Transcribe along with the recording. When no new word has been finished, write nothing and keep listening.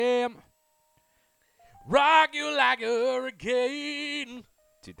Rock you like a hurricane.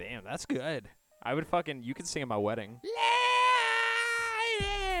 Dude, damn, that's good. I would fucking, you could sing at my wedding. Yeah.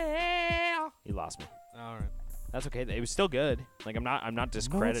 You lost me. All right. That's okay. It was still good. Like, I'm not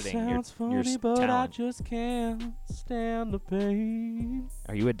discrediting your funny, but talent. I just can't stand the pain.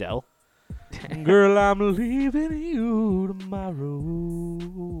 Are you Adele? Girl, I'm leaving you tomorrow.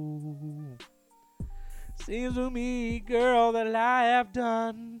 Seems to me, girl, that I have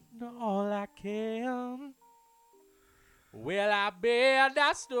done all I can. Well, I bet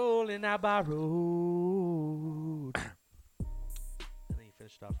I stole and I borrowed. And then you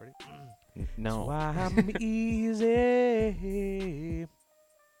finished off, ready? No. That's why I'm easy.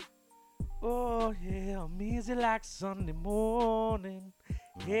 Oh, yeah, I'm easy like Sunday morning.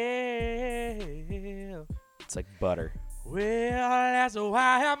 Yeah. It's like butter. Well, that's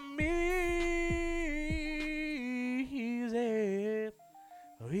why I'm easy.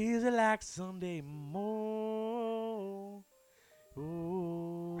 Easy like Sunday morning.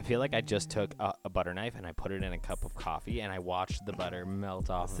 I feel like I just took a butter knife and I put it in a cup of coffee and I watched the butter melt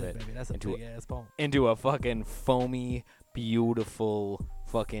off of it baby. That's a big-ass ball. into a fucking foamy, beautiful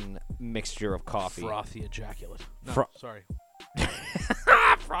fucking mixture of coffee. Frothy ejaculate. No, sorry.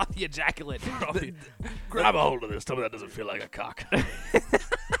 Frothy ejaculate. Frothy. Grab a hold of this. Tell me that doesn't feel like a cock.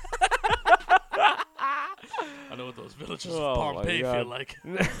 I know what those villages of Pompeii feel like.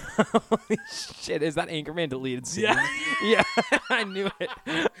 Holy shit, is that Anchorman deleted scene? Yeah. Yeah, I knew it.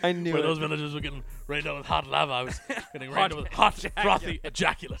 I knew Where it. those villagers were getting rained on with hot lava, I was getting rained on with hot, frothy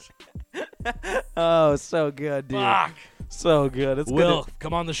ejaculate. Oh, so good, dude. Fuck. So good. It's Will, good.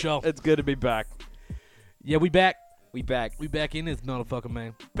 come on the show. It's good to be back. Yeah, we back. We back. We back in this motherfucker,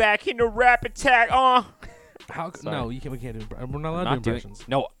 man. Back in the rap attack. How? Sorry. No, we can't do. We're not allowed to do impressions.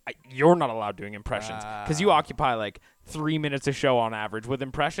 You're not allowed doing impressions because you occupy like 3 minutes a show on average with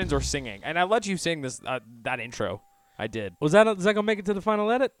impressions or singing. And I let you sing this that intro. I did. Is that gonna make it to the final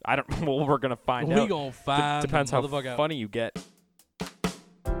edit? I don't. Well, we're gonna find out. We gonna find. Depends how out. funny you get.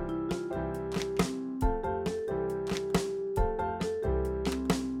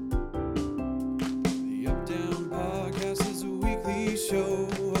 The UpDown podcast is a weekly show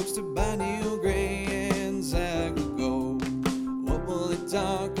hosted by Neil Gray and Zach Legault. What will they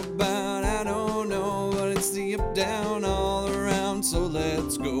talk about? I don't know, but it's the UpDown all around, so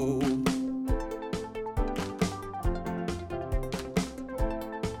let's go.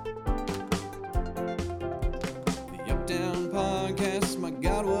 The UpDown podcast, my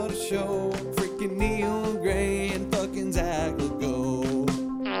God, what a show! Freaking Neil Gray and fucking Zach Legault.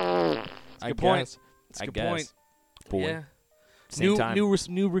 Good point. I Good guess. point. Boy. Yeah. Same time. New release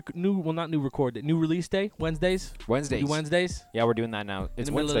day. Wednesdays. Wednesdays. Do Wednesdays. Yeah, we're doing that now. It's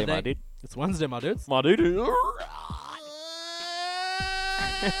the middle of Wednesday, the my day. dude. It's Wednesday, my dudes. My dude.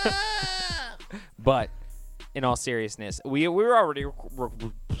 But in all seriousness, we were already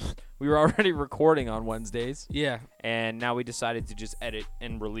recording on Wednesdays, Yeah. and now we decided to just edit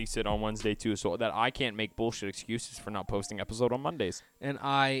and release it on Wednesday too, so that I can't make bullshit excuses for not posting episode on Mondays. And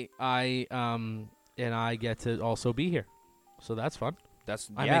I get to also be here, so that's fun.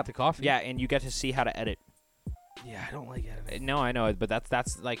 I make the coffee. Yeah, and you get to see how to edit. Yeah, I don't like it. No, I know it, but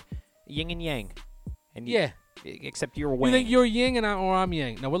that's like yin and yang. And Yeah. except you're You Wang. think you're Yang or I'm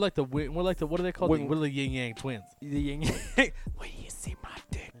Yang? No, we're like the what are they called? Wing. We're the Yin Yang twins. the yin yang. When you see my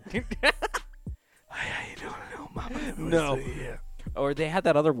dick. How you doing, little mama? No. Or they had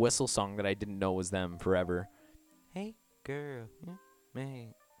that other whistle song that I didn't know was them forever. Hey, girl.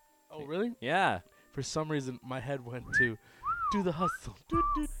 Man. Oh, really? Yeah. For some reason, my head went to do the hustle.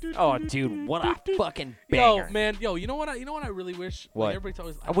 Oh, dude, what a fucking Yo, banger. man, you know what I really wish? What? Like, everybody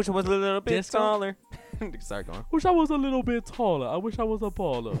always. I wish I was a little bit Disco? taller. Sorry, go on. Wish I was a little bit taller. I wish I was a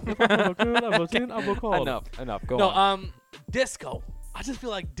baller. If I never could, I was in, I would call. Enough. Go No, on. disco. I just feel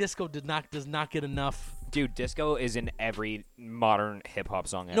like disco does not get enough. Dude, disco is in every modern hip hop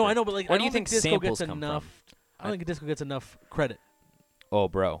song ever. No, I know, but like, Where I do don't you think disco samples gets come enough. from? I don't think disco gets enough credit. Oh,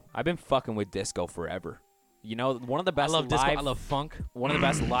 bro, I've been fucking with disco forever. You know, one of the best I love disco. live, I love funk. one of the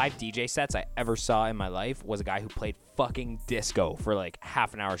best live DJ sets I ever saw in my life was a guy who played fucking disco for like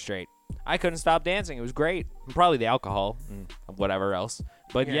half an hour straight. I couldn't stop dancing. It was great. And probably the alcohol and whatever else.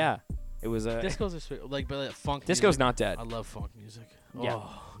 But yeah, it was a Discos are sweet. Like, but like, funk. disco's music, not dead. I love funk music. Yeah.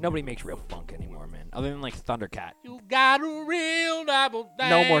 Oh. Nobody makes real funk anymore, man. Other than like Thundercat. You got a real double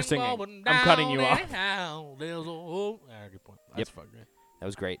No more singing. I'm cutting you off. There's a good point. That's fucking great. That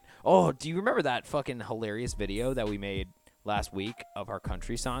was great. Oh, do you remember that fucking hilarious video that we made last week of our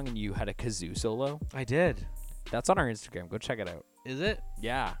country song and you had a kazoo solo? I did. That's on our Instagram. Go check it out. Is it?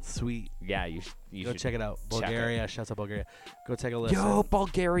 Yeah. Sweet. Yeah, you Go should check it out. check it. Bulgaria. Shouts out Bulgaria. Go take a listen. Yo,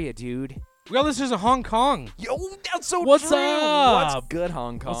 Bulgaria, dude. We got listeners in Hong Kong. Yo, that's so What's true. up? What's good,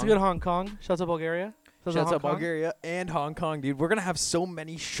 Hong Kong? What's good, Hong Kong? Shouts out Bulgaria. Shouts Hong out Kong. Bulgaria and Hong Kong, dude. We're gonna have so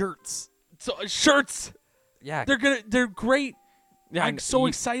many shirts. So shirts. Yeah, They're great. yeah, I'm so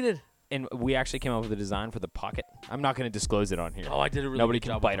excited. And we actually came up with a design for the pocket. I'm not gonna disclose it on here. Oh, I did a really Nobody good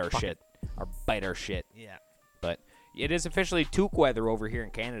can job bite with our the shit. Or bite our shit. Yeah. But it is officially toque weather over here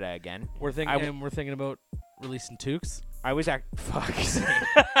in Canada again. We're thinking about releasing toques. I was fuck.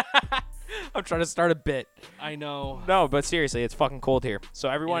 I'm trying to start a bit. I know. No, but seriously, it's fucking cold here. So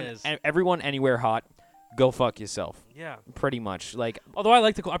everyone, is. everyone anywhere hot, go fuck yourself. Yeah. Pretty much. Like, Although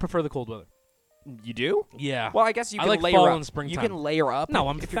I prefer the cold weather. you do? Yeah. Well, I guess you I can like layer fall up. and springtime. You can layer up. No,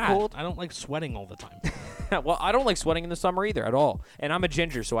 I'm if fat. you're cold. I don't like sweating all the time. Well, I don't like sweating in the summer either at all. And I'm a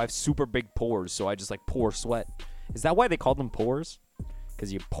ginger, so I have super big pores, so I just like pour sweat. Is that why they call them pores?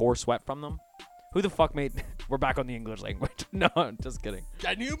 Because you pour sweat from them? Who the fuck made... We're back on the English language. No, I'm just kidding.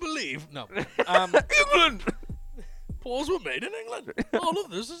 Can you believe? No. England! Pores were made in England. All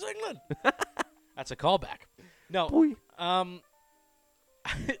of this is England. That's a callback. No. Boy.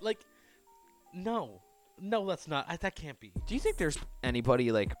 Like, no, that's not. That can't be. Do you think there's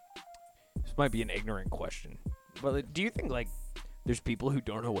anybody, like... This might be an ignorant question. But like, do you think, like, there's people who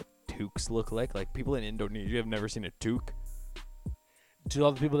don't know what toques look like? Like, people in Indonesia have never seen a toque? To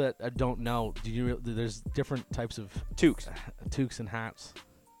all the people that don't know, there's different types of Toques. toques and hats.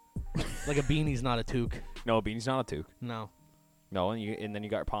 Like a beanie's not a toque. No, a beanie's not a toque. No. No, and then you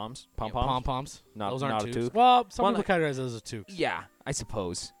got pom-poms. Pom Pom-poms? poms. Those aren't not a toques. toque. Well, some Well, people categorize those as toques. Yeah, I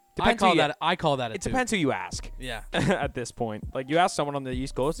suppose. I Depends who call that a It toque. depends who you ask. Yeah. At this point, like you ask someone on the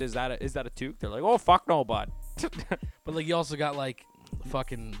East Coast, is that a toque? They're like, oh fuck no, bud. But like you also got like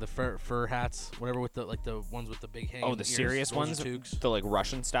fucking the fur hats, whatever, with the ones with the big hang. Oh, the ears. serious Those are ones, toques. the like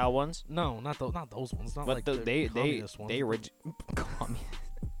Russian style ones. No, not those ones. Not But like they communist ones. they Well,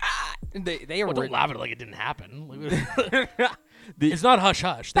 don't origin- laugh at it like it didn't happen. It's not hush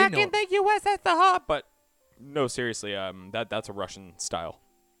hush. They back know. in the USSR, but no, seriously, that's a Russian style.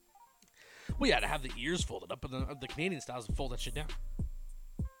 Well, yeah, to have the ears folded up, but the Canadian styles fold that shit down.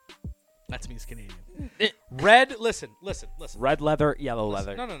 That to me is Canadian. Red. Listen. Red leather, yellow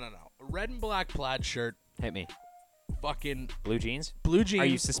leather. No. Red and black plaid shirt. Hit me. Fucking Blue jeans. blue jeans. Are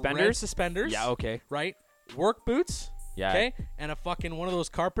you suspenders? Red suspenders. Yeah. Okay. Right. Work boots. Yeah. Okay. And a fucking one of those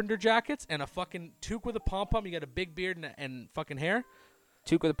carpenter jackets and a fucking toque with a pom pom. You got a big beard and fucking hair.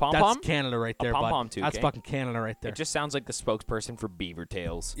 Toque with a pom That's pom. Canada right there, pom-pom bud. toque, That's eh? fucking Canada right there. It just sounds like the spokesperson for beaver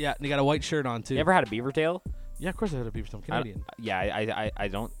tails. Yeah, and you got a white shirt on too. You ever had a beaver tail? Yeah, of course I had a beaver tail. I'm Canadian. I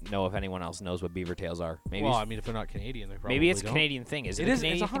don't know if anyone else knows what beaver tails are. Maybe Well, I mean, if they're not Canadian, they probably maybe it's a don't. Canadian thing. Is it? It a is.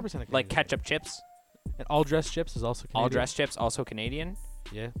 Canadian It's 100% a thing? Canadian Like thing. ketchup chips. And all dressed chips is also Canadian. All dressed chips also Canadian.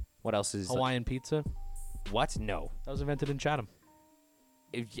 Yeah. What else is Hawaiian pizza. What? No. That was invented in Chatham.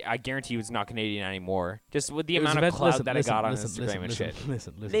 I guarantee you it's not Canadian anymore. Just with the It was amount of invented- clout that I got on listen, Instagram and shit.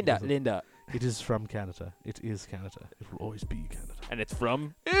 Listen. Linda. It is from Canada. It is Canada. It will always be Canada. And it's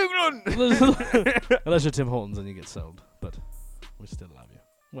from England. Unless you're Tim Hortons and you get sold. But we still love you.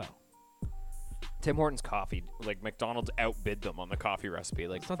 Well, Tim Hortons coffee. Like McDonald's outbid them on the coffee recipe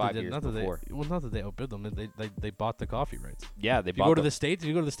like it's not 5 that years not that before. not that they outbid them. They bought the coffee rights. Yeah, they If you bought go to them.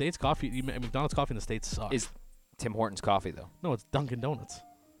 the States, coffee, McDonald's coffee in the States sucks. Is Tim Hortons coffee though. No, it's Dunkin' Donuts.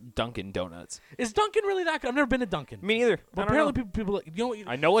 Dunkin' Donuts. Is Dunkin' really that good? I've never been to Dunkin'. Me neither. But I don't apparently know. people you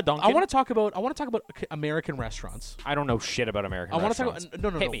know. I know a Dunkin'. I want to talk about American restaurants. I don't know shit about American I want to restaurants. talk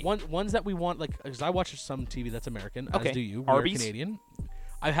about Hit me. ones that we want, like, because I watch some TV that's American. Okay. As do you? Arby's? We're Canadian.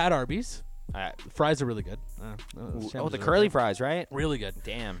 I've had Arby's. Fries are really good. Oh, the curly fries, right? Really good.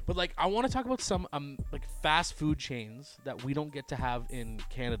 Damn. But like, I want to talk about some like fast food chains that we don't get to have in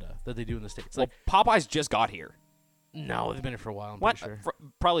Canada that they do in the States. Well, Like, Popeyes just got here. no, they've been here for a while. I'm What? pretty sure.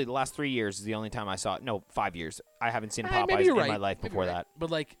 Probably the last 3 years is the only time I saw it. No, 5 years. I haven't seen Popeyes maybe you're in right. my life Maybe before you're that. right.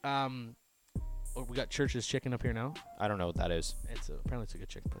 But like, we got Church's Chicken up here now. I don't know what that is. It's apparently it's a good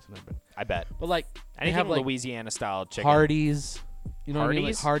chicken place. I've never been. I bet. But like, they Anything have like Louisiana style chicken. Hardee's. You know what I mean?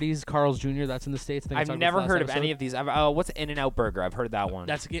 Like Hardee's? Hardee's, Carl's Jr. That's in the States. I think I I've talked about never this last heard of episode. any of these. What's In-N-Out Burger? I've heard that one.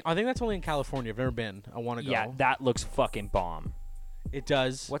 I think that's only in California. I've never been. I want to go. Yeah, that looks fucking bomb. It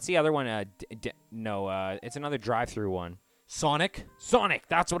does. What's the other one? It's another drive-through one. Sonic? Sonic.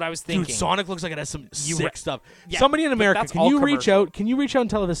 That's what I was thinking. Dude, Sonic looks like it has some sick stuff. Yeah, Somebody in but America, that's can all you reach commercial. out? Can you reach out and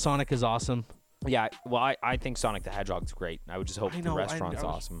tell us Sonic is awesome? Yeah, well, I think Sonic the Hedgehog's great. I would just hope the restaurant's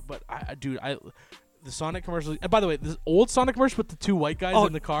awesome. But the Sonic commercials. And by the way, this old Sonic commercial with the two white guys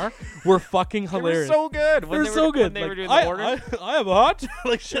in the car were fucking hilarious. They were so good. They're so good. When they Like, were doing the order. I have a hot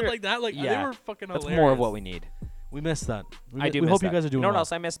like shit like that. Like they were fucking hilarious. That's more of what we need. We missed that. I do We miss hope that. you guys are doing You know what well.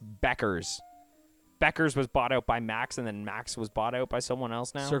 else I miss? Beckers. Beckers was bought out by Max, and then Max was bought out by someone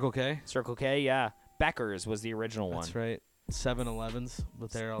else now. Circle K. Circle K, yeah. Beckers was the original one. That's right. 7-Elevens,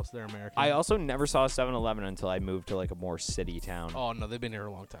 but they're American. I also never saw a 7-Eleven until I moved to like a more city town. Oh no, they've been here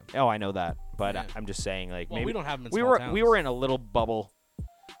a long time. Oh, I know that, but Yeah. I'm just saying, like, Well, maybe we don't have them in we small were towns. we were in a little bubble.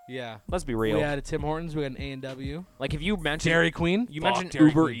 Yeah. Let's be real. We had a Tim Hortons. We had an A&W. Like if you mention Dairy Queen. you Fuck mentioned Dairy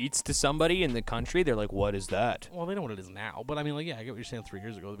Uber Queen. Eats to somebody in the country, they're like, "What is that?" Well, they know what it is now, but I mean, like, yeah, I get what you're saying. 3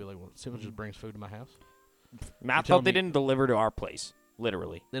 years ago, they'd be like, "Well, someone just brings food to my house." Matt telling thought they me- didn't deliver to our place,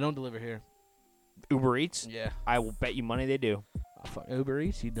 literally. They don't deliver here. Uber Eats. Yeah. I will bet you money they do. Oh, fuck Uber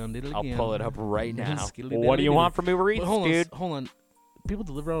Eats. You done did it I'll again. pull it up right now. Skiddly What do you diddly want doo. from Uber Eats, But hold dude? on, hold on. People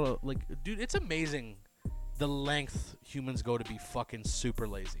deliver out like, dude, it's amazing the length humans go to be fucking super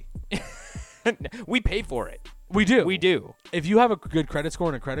lazy. We pay for it. We do. We do. If you have a good credit score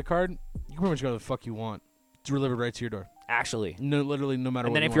and a credit card, you can pretty much go to the fuck you want. It's delivered right to your door. Actually. No, literally, no matter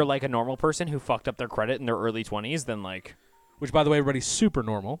And what. then if you're like a normal person who fucked up their credit in their early 20s, then like, which by the way, everybody's super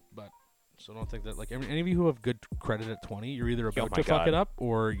normal, but so don't think that like any of you who have good credit at 20, you're either about my to fuck God. it up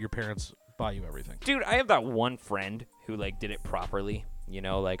or your parents buy you everything. dude, I have that one friend who like did it properly. You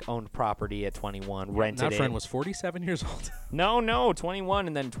know, like owned property at 21, rented That friend it. was 47 years old. No, 21,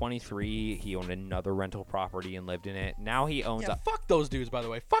 and then 23, he owned another rental property and lived in it. Now he owns Yeah, a fuck those dudes, by the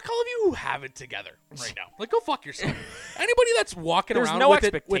way. Fuck all of you who have it together right now. Like, go fuck yourself. Anybody that's walking There's around no with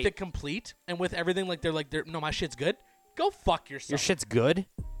it expecta- complete and with everything like they're no, my shit's good. Go fuck yourself. Your shit's good?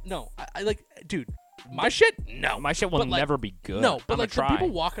 No, I like, dude, my shit. No, My shit will But, like, never be good. No, but I'ma like the try. people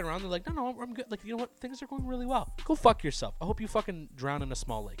walking around, they're like, no, I'm good. Like, you know what? Things are going really well. Go fuck yourself. I hope you fucking drown in a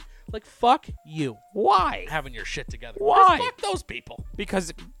small lake. Like, fuck you. Why? Having your shit together. Why? Just fuck those people.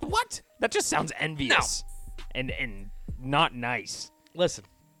 Because what? That just sounds envious and not nice. Listen.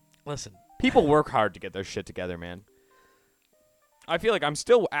 People work hard to get their shit together, man. I feel like I'm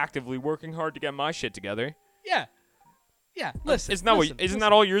still actively working hard to get my shit together. Yeah. Listen. Isn't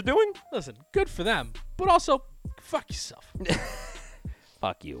that all you're doing? Listen, good for them, but also fuck yourself.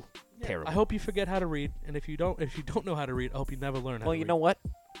 Fuck you. Terrible. I hope you forget how to read, and if you don't know how to read, I hope you never learn how Well, to you read. know what?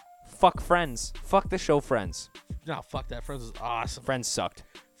 Fuck Friends. Fuck the show Friends. No, fuck that. Friends is awesome. Friends sucked.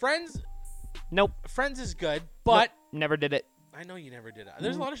 Friends Nope. is good, but Nope. Never did it. I know you never did it.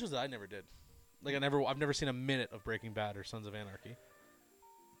 There's a lot of shows that I never did. Like I've never seen a minute of Breaking Bad or Sons of Anarchy.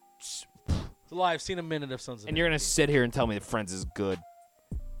 It's a lie. I've seen a minute of Sons of And you're Anarchy. gonna sit here and tell me that Friends is good.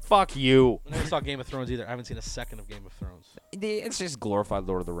 Fuck you. I never saw Game of Thrones either. I haven't seen a second of Game of Thrones It's just glorified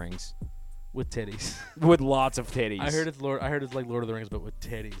Lord of the Rings with titties. with lots of titties. I heard it's like Lord of the Rings, but with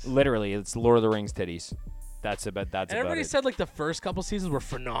titties. Literally, it's Lord of the Rings titties. That's And about everybody it. said like the first couple seasons were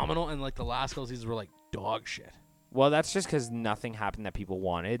phenomenal, and like the last couple seasons were like dog shit. Well, that's just because nothing happened that people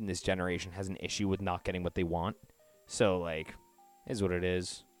wanted, and this generation has an issue with not getting what they want. So, like, is what it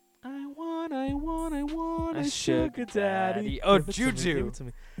is. I want A a sugar sugar daddy. daddy. Oh, Give it to me, Juju. give it to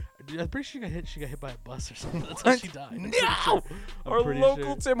me. Dude, I'm pretty sure she got hit by a bus or something. That's how she died. I'm pretty No! sure. I'm Our pretty local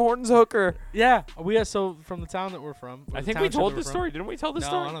sure. Tim Hortons hooker. Yeah, we are so from the town that we're from. I think we told this story. Didn't we tell this No,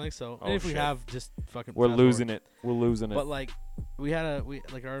 story? I don't think so. Oh, And if we shit. have, just fucking. We're fast losing forward. it. We're losing it. But like,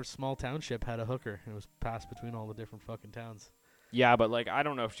 our small township had a hooker, and it was passed between all the different fucking towns. Yeah, but like I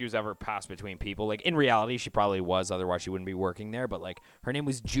don't know if she was ever passed between people. Like in reality, she probably was. Otherwise, she wouldn't be working there. But like her name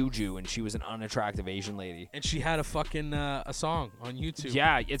was Juju, and she was an unattractive Asian lady. And she had a fucking a song on YouTube.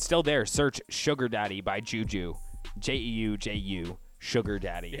 Yeah, it's still there. Search "Sugar Daddy" by Juju, Jeuju, Sugar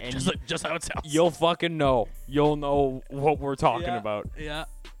Daddy, and just how it sounds. you'll fucking know. You'll know what we're talking Yeah, about. Yeah.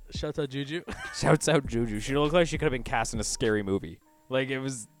 Shout out Juju. Shouts out Juju. She looked like she could have been cast in a scary movie. Like it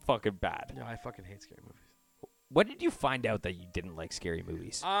was fucking bad. No, I fucking hate scary movies. When did you find out that you didn't like scary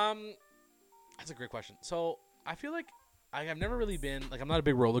movies? That's a great question. So I feel like I've never really been like I'm not a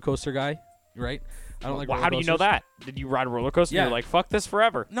big roller coaster guy, right? I don't like. Well, roller how do you know coasters. that? Did you ride a roller coaster? Yeah. You're like, fuck this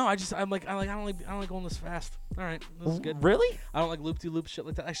forever. No, I don't like going this fast. All right, this is good. Really? I don't like loop-de-loop shit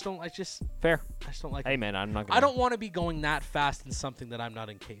like that. I just don't like. Hey man, I'm not gonna. I don't want to be going that fast in something that I'm not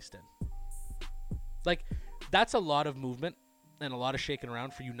encased in. Like, that's a lot of movement and a lot of shaking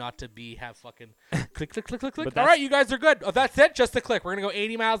around for you not to have fucking click, click, click, click, click. But All right, you guys are good. Oh, that's it? Just a click. We're going to go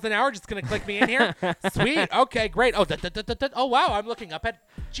 80 miles an hour. Just going to click me in here. Sweet. Okay, great. Oh, oh, wow. I'm looking up at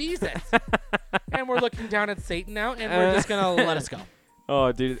Jesus. And we're looking down at Satan now, and we're just going to let us go.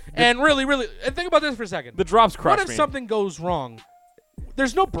 Oh, dude. And really, and think about this for a second. The drops crush What if me. something goes wrong?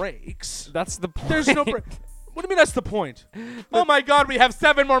 There's no brakes. That's the point. There's no break. What do you mean that's the point? Oh my God, we have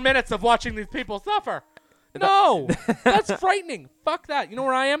 7 more minutes of watching these people suffer. No, that's frightening. Fuck that. You know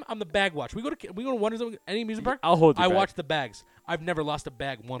where I am? I'm the bag watch. We go to Wonders, any amusement park. I'll hold you I back. watch the bags. I've never lost a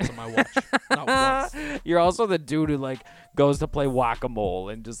bag once on my watch. Not once. You're also the dude who like goes to play whack-a-mole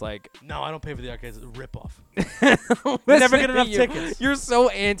and just like No, I don't pay for the arcades. It's a ripoff. you never get enough tickets. You're so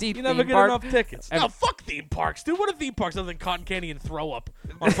anti. You never get enough tickets. No, fuck theme parks, dude. What are theme parks other than cotton candy and throw up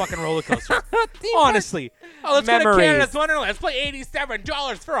on fucking roller coasters? Honestly. Oh, let's go to Memories. Canada's Wonderland. Let's play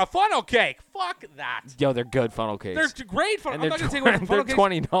 $87 for a funnel cake. Fuck that. Yo, they're good funnel cakes. They're great funnel. and I'm they're, not gonna take away from funnel they're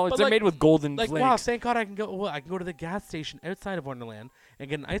cakes. $20. but They're like- made with golden Like, flakes. wow, thank God I can go. Well, I can go to the gas station outside of Wonderland and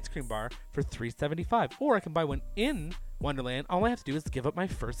get an ice cream bar for $3.75, or I can buy one in Wonderland. All I have to do is give up my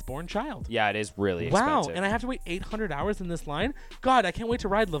firstborn child. Yeah, it is really Wow, expensive. and I have to wait 800 hours in this line? God, I can't wait to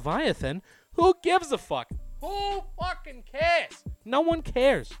ride Leviathan. Who gives a fuck? Who fucking cares? No one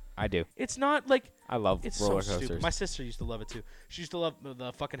cares. I do. It's not like I love it's roller so coasters. stupid. My sister used to love it too. She used to love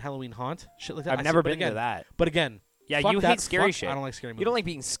the fucking Halloween haunt shit like that. I've I never see- but been to again- that. But again, Yeah, fuck you that. hate scary Fuck- shit. I don't like scary movies. You don't like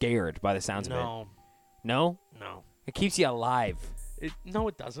being scared by the sounds of No, it. No? no. It keeps you alive. No,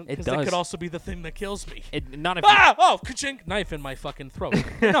 it doesn't. It Because that does. could also be the thing that kills me. Not if Ah! Oh, ka-chink! Knife in my fucking throat.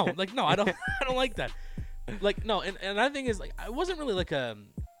 No, I don't. I don't like that. Like, no, and another thing is, like, I wasn't really like a.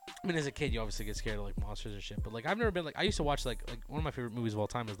 I mean, as a kid, you obviously get scared of like monsters and shit. But like, I've never been like. I used to watch like one of my favorite movies of all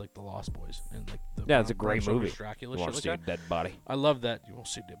time is like The Lost Boys and like the Yeah, it's a Bram great Stoker's movie. Dracula you shit want to like see a that. dead body. I love that. You won't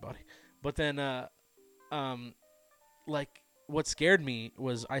see a dead body. But then, like, what scared me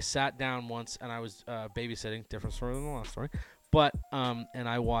was I sat down once and I was babysitting. Different story than the last story. But and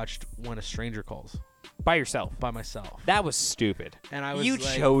I watched When a Stranger Calls By yourself. by myself. That was stupid. And I was You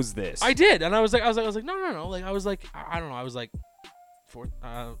like, chose this. I did, and I was like, no. Like, I was like, I don't know. I was like,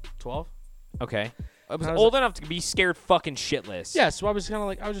 12. Okay. I was I was old enough to be scared fucking shitless. Yeah, so I was kind of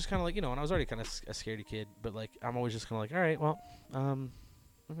like, and I was already kind of a scaredy kid, but like, I'm always just kind of like, all right, well,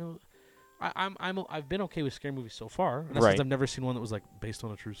 I've been okay with scary movies so far, and that's Right. since I've never seen one that was like based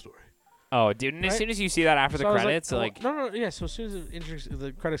on a true story. Oh, dude, and as Right? soon as you see that after So the I was credits, oh, like, no, yeah. So as soon as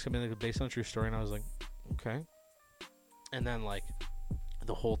the credits come in, like based on a true story, and I was like, okay. And then like,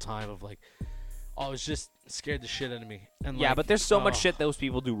 the whole time of like, I was just scared the shit out of me. And yeah, like, but there's so much shit those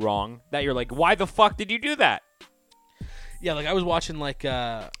people do wrong that you're like, why the fuck did you do that? Yeah, like I was watching like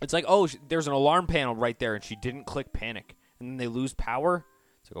It's like, oh, there's an alarm panel right there, and she didn't click panic, and then they lose power.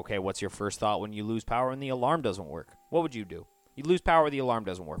 It's like, okay, what's your first thought when you lose power and the alarm doesn't work? What would you do? You lose power, the alarm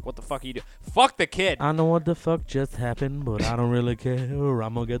doesn't work. What the fuck are you do? Fuck the kid. I know what the fuck just happened, but I don't really care.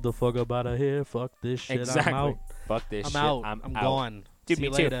 I'm gonna get the fuck up out of here. Fuck this shit. Exactly. I'm out. Fuck this I'm shit. out. I'm out. gone. Dude, See me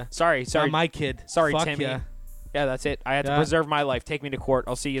you too. later. Sorry. Not my kid. Sorry, fuck Timmy. ya. Yeah, that's it. I had to Yeah. preserve my life. Take me to court.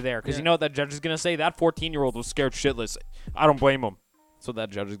 I'll see you there. Because Yeah. you know what that judge is going to say? That 14-year-old was scared shitless. I don't blame him. That's what that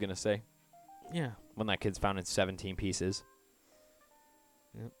judge is going to say Yeah. when that kid's found in 17 pieces.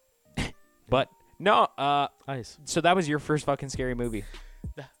 Yep. But, no, Ice. so that was your first fucking scary movie.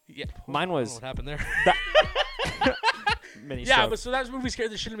 Yeah. Mine I don't know was... what happened there. Mini Yeah, but so that movie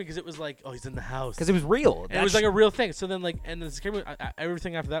scared the shit out of me because it was like, oh, he's in the house. because it was real. And it was like a real thing. So then, like, and the scary movie,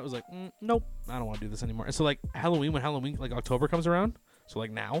 everything after that was like, nope, I don't want to do this anymore. And so, like, Halloween, when Halloween, like, October comes around, so, like,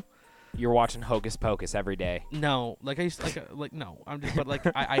 now, You're watching Hocus Pocus every day. no, like, I used to, like, no, I'm just, but, like,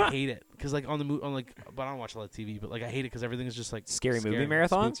 I hate it. Because, like, on the movie, but I don't watch a lot of TV, but, like, I hate it because everything is just, like, Scary movie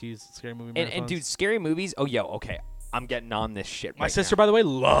marathons? spookies, scary movie marathons. And, dude, scary movies... Oh, yo, okay. I'm getting on this shit my right sister, now. by the way,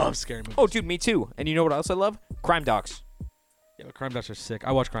 loves scary movies. Oh, dude, me too. And you know what else I love? Crime docs. Yeah, but Crime Docs are sick.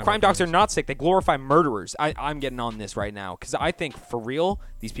 I watch Crime Docs are movies. not sick. They glorify murderers. I'm getting on this right now because I think, for real,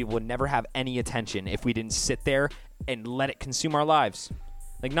 these people would never have any attention if we didn't sit there and let it consume our lives.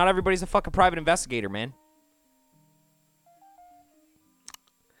 Like, not everybody's a fucking private investigator, man.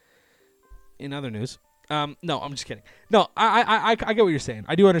 In other news, no, I'm just kidding. No, I get what you're saying.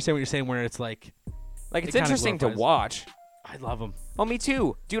 I do understand what you're saying. Where it's like, Like, it's It kinda interesting to glorifies- watch. I love them. Oh, me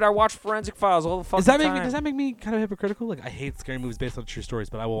too. Dude, I watch Forensic Files all the fucking Does that make time. me? Does that make me kind of hypocritical? Like, I hate scary movies based on true stories,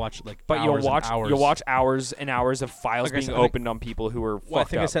 but I will watch like. But hours and hours. you'll watch hours and hours of files Like I being said, I think- opened on people who were Well,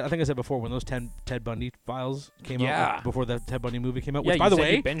 fucked up. I think I said before when those Ted Bundy files came out. Yeah. Like, before the Ted Bundy movie came out. Yeah, Which, you by the said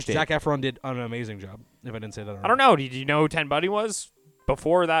way, you binged it. Zac Efron did an amazing job. If I didn't say that already. I don't know. Did you know who Ted Bundy was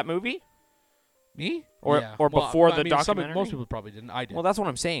before that movie? Me? Or- Yeah. or Well, before I the mean, documentary? most people probably didn't. I did. Well, that's what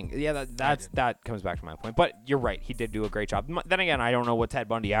I'm saying. Yeah, that comes back to my point. But you're right. He did do a great job. Then again, I don't know what Ted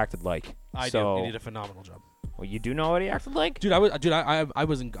Bundy acted like. I so, did. He did a phenomenal job. Well, you do know what he acted like? Dude,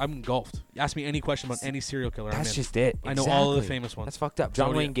 I'm engulfed. Ask me any question about any serial killer. That's I'm in. just it. I know all of the Exactly. famous ones. That's fucked up.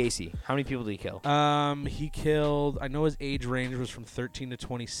 John So, Wayne Gacy. How many people did he kill? He killed. I know his age range was from 13 to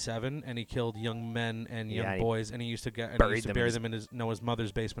 27, and he killed young men and young Yeah, he boys, and he used to buried bury them in his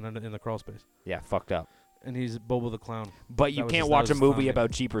mother's basement in the crawl space. Yeah, fucked up. and he's Bobo the Clown. But you can't watch a movie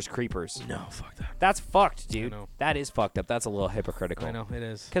about Jeepers Creepers. No, fuck that. That's fucked, dude. I know. That is fucked up. That's a little hypocritical. I know it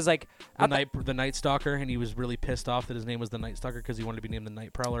is. Because like The Night Stalker, and he was really pissed off that his name was the Night Stalker because he wanted to be named the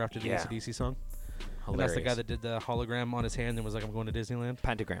Night Prowler after the AC/DC song. Hilarious. And that's the guy that did the hologram on his hand and was like, "I'm going to Disneyland."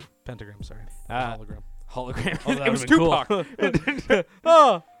 Pentagram. Sorry. Hologram. Oh, that It was would've been Tupac.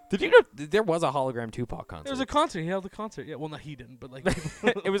 Oh, did you know there was a hologram Tupac concert? There was a concert. He held a concert. Yeah, well, no, he didn't, but like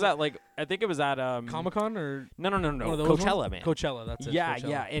It was at like I think it was at Comic-Con or No. one of those Coachella, ones? man. Coachella, that's it. Yeah, Coachella.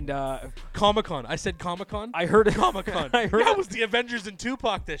 yeah, and Comic-Con. I said Comic-Con. I heard Comic-Con. I heard That was the Avengers and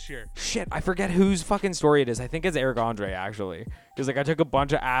Tupac this year. Shit, I forget whose fucking story it is. I think it's Eric Andre, actually. Because, like, I took a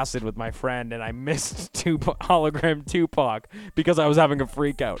bunch of acid with my friend, and I missed hologram Tupac because I was having a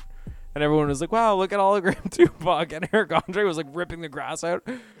freak out. And everyone was like, wow, look at hologram Tupac. And Eric Andre was, like, ripping the grass out.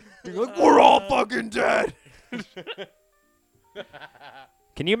 He's like, we're all fucking dead.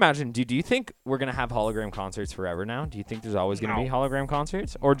 Can you imagine, do you think we're going to have hologram concerts forever now? Do you think there's always going to be hologram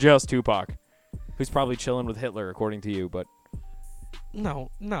concerts? Or just Tupac? Who's probably chilling with Hitler, according to you, but... No.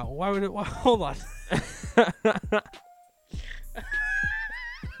 Why would it? Hold on.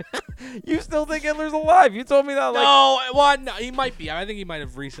 You still think Hitler's alive? You told me that. Like, No, he might be. I think he might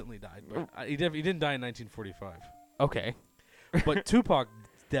have recently died, but he didn't die in 1945. okay. But Tupac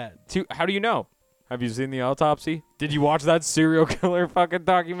dead. How do you know? Have you seen the autopsy? Did you watch that serial killer fucking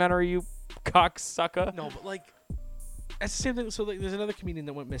documentary, you cocksucker? No, but like, it's the same thing. So like, there's another comedian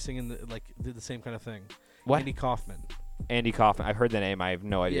that went missing and did the same kind of thing. What? Andy Kaufman. Andy Kaufman. I've heard the name. I have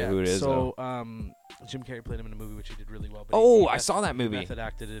no idea who it is. So though. Jim Carrey played him in a movie which he did really well. But I saw that movie. He method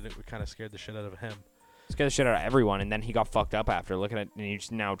acted it, and it kind of scared the shit out of him. Scared the shit out of everyone, and then he got fucked up after looking at, and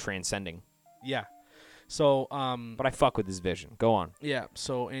he's now transcending. Yeah. So, but I fuck with his vision. Go on. Yeah.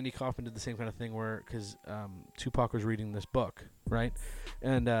 So Andy Kaufman did the same kind of thing where, because Tupac was reading this book, right?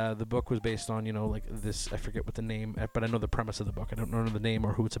 And the book was based on, like this, I forget what the name, but I know the premise of the book. I don't know the name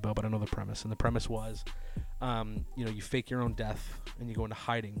or who it's about, but I know the premise. And the premise was, you fake your own death and you go into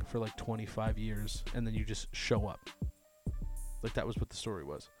hiding for like 25 years and then you just show up. Like that was what the story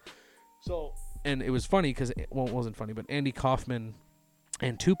was. So, and it was funny because, it wasn't funny, but Andy Kaufman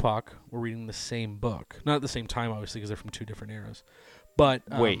and Tupac were reading the same book. Not at the same time, obviously, because they're from two different eras. But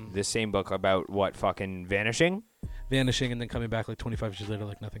wait, the same book about what, fucking vanishing? Vanishing and then coming back like 25 years later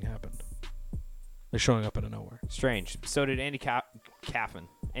like nothing happened. They're showing up out of nowhere. Strange. So did Andy Kaufman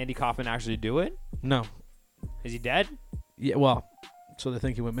actually do it? No. Is he dead? Yeah, well, so they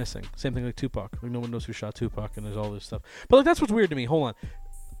think he went missing. Same thing like Tupac. Like no one knows who shot Tupac and there's all this stuff. But like that's what's weird to me. Hold on.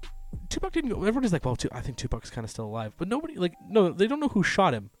 Tupac didn't go. Everybody's like, well, I think Tupac's kind of still alive. But nobody, no, they don't know who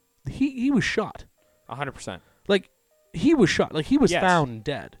shot him. He was shot. 100%. Like, he was shot. Like, he was found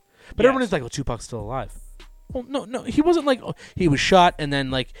dead. But everybody's like, well, Tupac's still alive. Well, no, he wasn't like, he was shot, and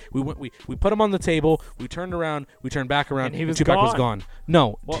then, like, we put him on the table, we turned around, we turned back around, and Tupac was gone.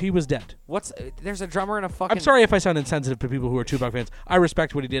 No, he was dead. There's a drummer and a fucking... I'm sorry if I sound insensitive to people who are Tupac fans. I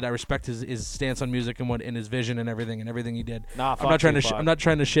respect what he did. I respect his stance on music and his vision and everything he did. Nah, I'm not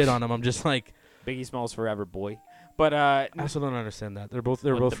trying to shit on him. I'm just like... Biggie Smalls forever, boy. But I also don't understand that. They're both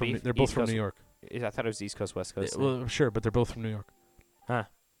from New York. I thought it was East Coast, West Coast. Well, sure, but they're both from New York. Huh.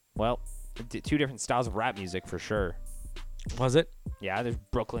 Well, two different styles of rap music for sure. Was it? Yeah, there's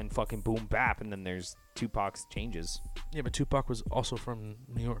Brooklyn fucking boom bap, and then there's Tupac's Changes. Yeah, but Tupac was also from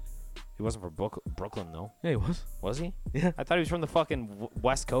New York. He wasn't from Brooklyn, though. Yeah, he was. Was he? Yeah. I thought he was from the fucking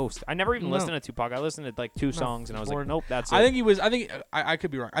West Coast. I never even listened to Tupac. I listened to like two songs, and I was like, nope, that's it. I think he was. I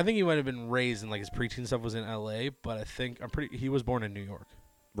could be wrong. I think he might have been raised in like his preteen stuff was in L.A., but he was born in New York.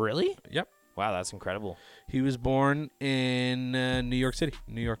 Really? Yep. Wow, that's incredible. He was born in New York City,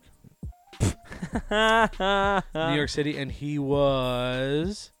 New York. New York City, and he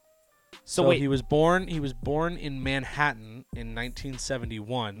was. So wait, he was born in Manhattan in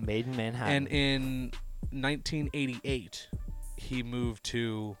 1971. Made in Manhattan. And in 1988, he moved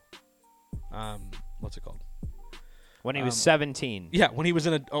to, what's it called? When he was 17. Yeah, when he was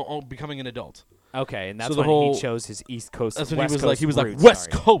becoming an adult. Okay, and that's when he chose his East Coast. That's when he was like roots,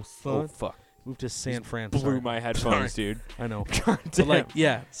 West Coast. Son. Oh fuck. Moved to San Fran. Blew my headphones, dude. I know. But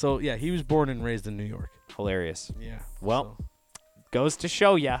he was born and raised in New York. Hilarious. Yeah. Well, goes to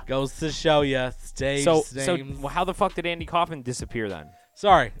show ya. Goes to show ya. So how the fuck did Andy Kaufman disappear then?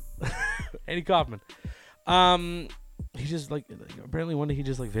 Sorry, Andy Kaufman. He just apparently one day he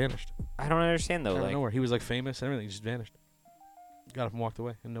just vanished. I don't understand though. Out of nowhere, he was famous and everything. He just vanished. Got up and walked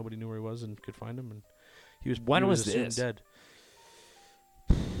away, and nobody knew where he was and could find him. And he was assumed dead.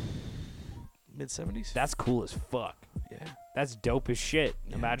 Mid-70s. That's cool as fuck. Yeah. That's dope as shit.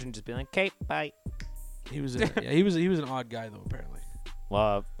 Yeah. Imagine just being like, "Okay, bye." He was he was an odd guy though, apparently.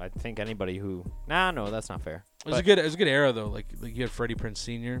 Well, I think anybody who no, that's not fair. It was a good era though. Like you had Freddie Prinze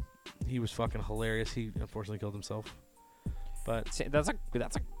Sr. He was fucking hilarious. He unfortunately killed himself. But See, that's a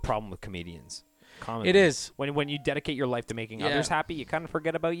problem with comedians. Commonly. it is. When you dedicate your life to making others happy, you kind of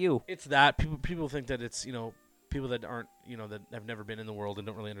forget about you. It's that people think that it's people that aren't that have never been in the world and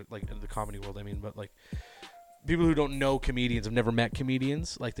don't really in the comedy world. I mean, but like people who don't know comedians, have never met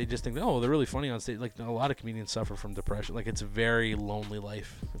comedians, like they just think that, they're really funny on stage. Like a lot of comedians suffer from depression. Like it's a very lonely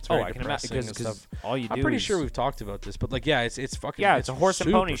life. It's very I can imagine depressing because and stuff. all you do. I'm pretty is, sure we've talked about this, but like it's fucking it's a horse and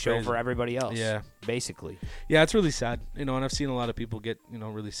super pony show crazy. for everybody else. Yeah. basically. Yeah, it's really sad, and I've seen a lot of people get,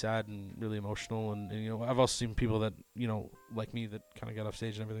 really sad and really emotional, and I've also seen people that, like me, that kind of got off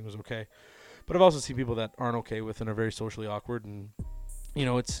stage and everything was okay, but I've also seen people that aren't okay with and are very socially awkward, and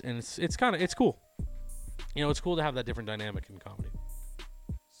it's cool. It's cool to have that different dynamic in comedy.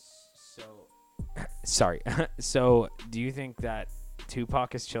 Sorry. So, do you think that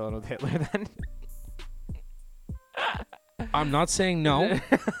Tupac is chilling with Hitler then? I'm not saying no.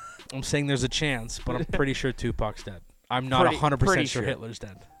 I'm saying there's a chance, but I'm pretty sure Tupac's dead. I'm not 100% sure Hitler's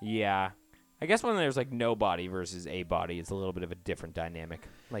dead. Yeah. I guess when there's like no body versus a body, it's a little bit of a different dynamic,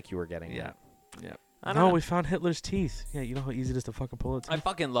 like you were getting at. Yeah. I don't know. We found Hitler's teeth. Yeah, you know how easy it is to fucking pull it. I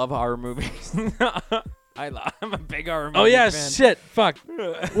fucking love horror movies. I'm a big horror movie Oh yeah, fan. shit, fuck.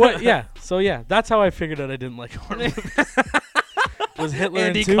 What? Yeah. So yeah, that's how I figured out I didn't like horror movies. Was Hitler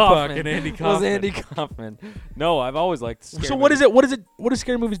Andy and Tupac Kaufman. and Andy Kaufman? Was Andy Kaufman? No, I've always liked. Scary So what movies. is it? What is it? What do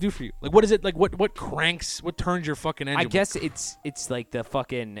scary movies do for you? Like what is it? Like what cranks? What turns your fucking engine? I guess it's like the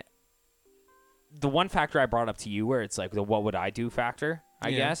one factor I brought up to you, where it's like the what would I do factor.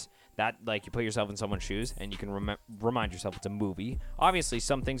 I guess that like you put yourself in someone's shoes and you can remind yourself it's a movie. Obviously,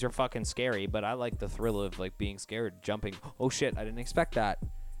 some things are fucking scary, but I like the thrill of like being scared, jumping. Oh shit, I didn't expect that.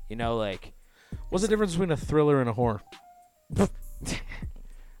 Like. What's the difference between a thriller and a horror? I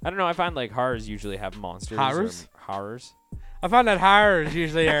don't know. I find like horrors usually have monsters. Horrors? Horrors. I find that horrors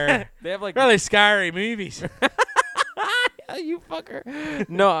usually are They have like really scary movies. you fucker.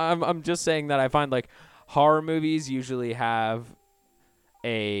 No, I'm just saying that I find like horror movies usually have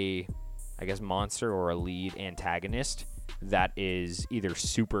a, I guess, monster or a lead antagonist that is either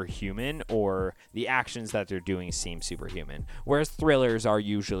superhuman or the actions that they're doing seem superhuman. Whereas thrillers are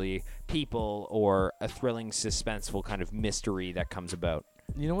usually people or a thrilling, suspenseful kind of mystery that comes about.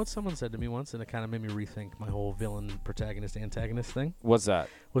 You know what someone said to me once, and it kind of made me rethink my whole villain, protagonist, antagonist thing? What's that?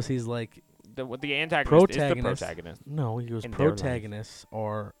 Was he's like... The antagonist is the protagonist. No, he goes, in their life. protagonists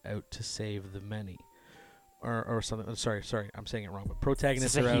are out to save the many. Or something. Sorry, I'm saying it wrong, but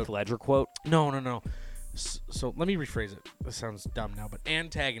protagonists Is this are a out... Heath Ledger quote? No. So let me rephrase it. This sounds dumb now, but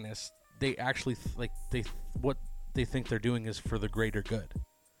antagonists, they actually what they think they're doing is for the greater good.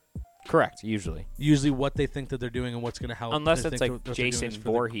 Correct, usually. Usually what they think that they're doing and what's going to help. Unless they it's think like what they're doing Jason is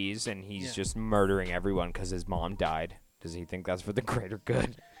for Voorhees and he's just murdering everyone because his mom died. Does he think that's for the greater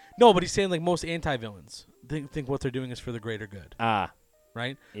good? No, but he's saying like most anti-villains think what they're doing is for the greater good.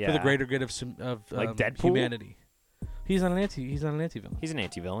 Right? Yeah. For the greater good of like Deadpool? humanity. He's not an anti-villain. He's an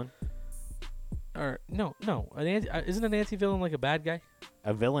anti-villain. Or no. Isn't an anti-villain like a bad guy?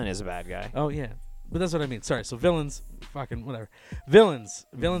 A villain is a bad guy. Oh yeah. But that's what I mean. Sorry. So villains, fucking whatever. Villains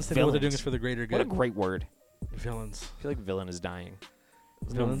think what they're doing is for the greater good. What a great word. Villains. I feel like villain is dying.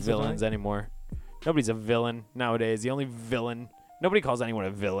 There's Villains no are villains dying? anymore. Nobody's a villain nowadays. The only villain. Nobody calls anyone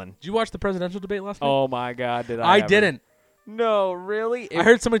a villain. Did you watch the presidential debate last night? Oh my God, did I? I didn't. No, really? I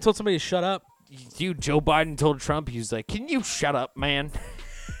heard somebody told somebody to shut up. Dude, Joe Biden told Trump, he was like, "Can you shut up, man?"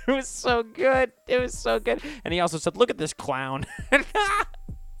 It was so good. And he also said, "Look at this clown."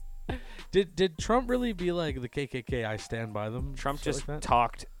 Did Trump really be like the KKK? I stand by them. Trump Shit just like that?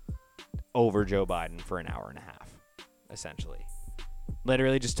 talked over Joe Biden for an hour and a half, essentially.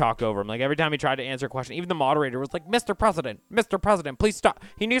 Literally just talked over him. Like every time he tried to answer a question, even the moderator was like, Mr. President, please stop.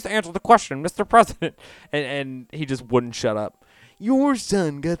 He needs to answer the question, Mr. President. And he just wouldn't shut up. Your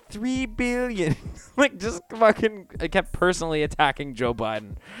son got $3 billion. Like just fucking kept personally attacking Joe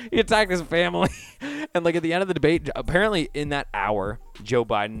Biden. He attacked his family. And like at the end of the debate, apparently in that hour, Joe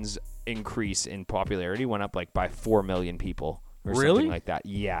Biden's increase in popularity went up like by 4 million people or something like that.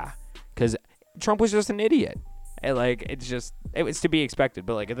 Yeah. Because Trump was just an idiot. And like it was to be expected.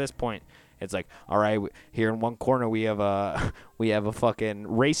 But like at this point, it's like, all right, here in one corner we have a fucking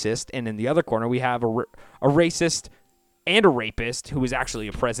racist, and in the other corner we have a racist and a rapist who is actually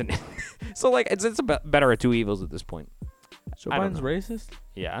a president. So like it's better at two evils at this point. Joe I don't Biden's know. racist?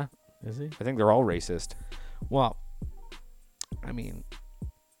 Yeah, Is he? I think they're all racist. Well, I mean,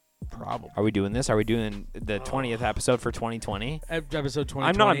 Probably. Are we doing this? Are we doing the 20th episode for 2020? Episode 2020.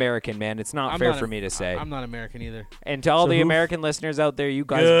 I'm not American, man. It's not fair for me to say. I'm not American either. And to all the American listeners out there, you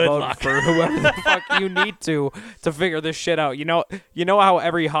guys vote for whoever the fuck you need to figure this shit out. You know how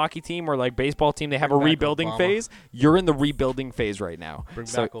every hockey team or like baseball team, they have a rebuilding phase? You're in the rebuilding phase right now. Bring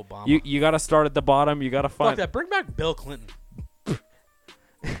back Obama. You got to start at the bottom. You got to find. Fuck that. Bring back Bill Clinton.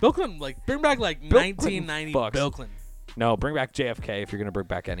 Bill Clinton, bring back 1990 Bill Clinton. No, bring back JFK if you're going to bring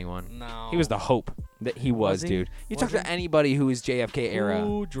back anyone. No. He was the hope that he was, dude. You talk to anybody who is JFK era.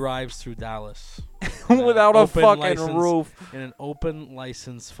 Who drives through Dallas? Without a fucking roof. In an open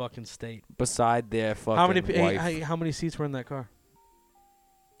license fucking state. Beside their fucking wife. How many seats were in that car?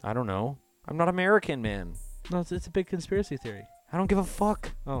 I don't know. I'm not American, man. No, it's a big conspiracy theory. I don't give a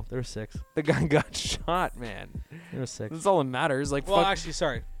fuck. Oh, there were 6. The guy got shot, man. There were 6. That's all that matters. Like, well, actually,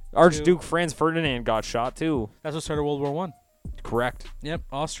 sorry. Archduke Franz Ferdinand got shot too. That's what started World War One. Correct. Yep,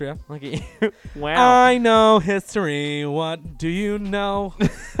 Austria. Look at you. Wow. I know history. What do you know?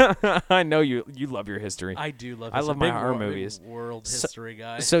 I know you love your history. I do love. I love my horror movies. World history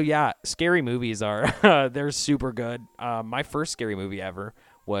guy. So yeah, scary movies are they're super good. My first scary movie ever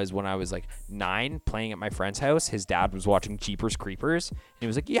was when I was like 9, playing at my friend's house. His dad was watching Jeepers Creepers, and he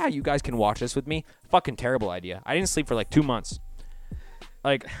was like, "Yeah, you guys can watch this with me." Fucking terrible idea. I didn't sleep for like 2 months.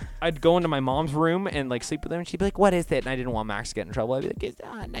 Like, I'd go into my mom's room and, like, sleep with her, and she'd be like, "What is it?" And I didn't want Max to get in trouble. I'd be like, "It's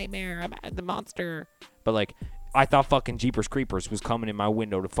a nightmare. I'm at the monster." But, like, I thought fucking Jeepers Creepers was coming in my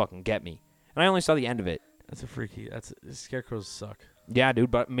window to fucking get me. And I only saw the end of it. That's a freaky. Scarecrows suck. Yeah,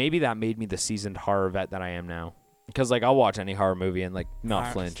 dude, but maybe that made me the seasoned horror vet that I am now. Because, like, I'll watch any horror movie and, like,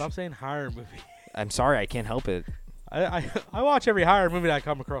 not flinch. Stop saying horror movie. I'm sorry, I can't help it. I watch every horror movie that I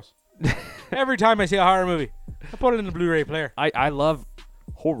come across. Every time I see a horror movie, I put it in the Blu-ray player. I love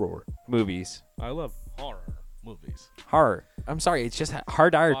horror movies. I love horror movies. Horror. I'm sorry, it's just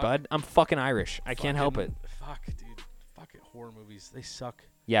hard art, bud. I'm fucking Irish. I can't help it. Fuck, dude. Fucking horror movies. They suck.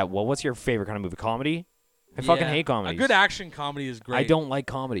 Yeah, well, what's your favorite kind of movie? Comedy? I fucking hate comedies. A good action comedy is great. I don't like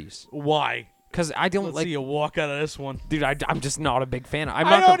comedies. Why? Because I don't Let's see you walk out of this one. Dude, I'm just not a big fan. I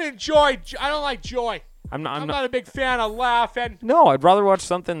don't like joy. I'm not a big fan of laughing. No, I'd rather watch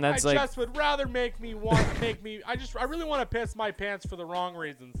something that's I just would rather make me. I really want to piss my pants for the wrong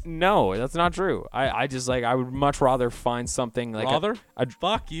reasons. No, that's not true. I would much rather find something like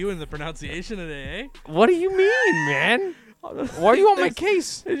fuck you in the pronunciation today, eh? What do you mean, man? Why are you on my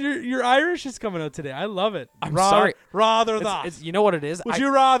case? Your Irish is coming out today. I love it. I'm sorry. Rather than. You know what it is? Would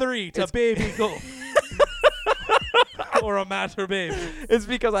you rather eat a baby goat or a matter baby? It's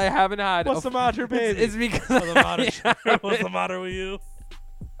because I haven't had. What's the matter, baby? It's because what's the matter with you?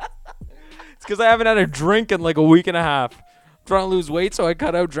 It's because I haven't had a drink in like a week and a half. I'm trying to lose weight, so I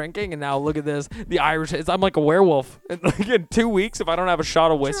cut out drinking, and now look at this. The Irish. I'm like a werewolf. In 2 weeks, if I don't have a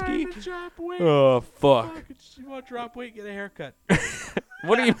shot of whiskey. Drop weight. Oh fuck. You want to drop weight? Get a haircut.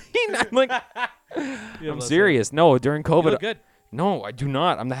 What do you mean? I'm like. I'm serious. No, during COVID. You look good. No, I do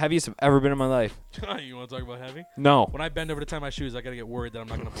not. I'm the heaviest I've ever been in my life. You want to talk about heavy? No. When I bend over to tie my shoes, I gotta get worried that I'm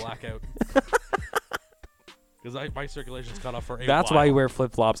not gonna black out. Because my circulation's cut off for a That's while. why you wear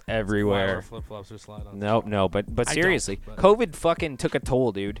flip-flops everywhere. I wear flip-flops or slide-ons. No, but seriously, COVID fucking took a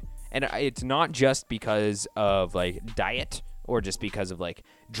toll, dude. And it's not just because of, like, diet or just because of, like,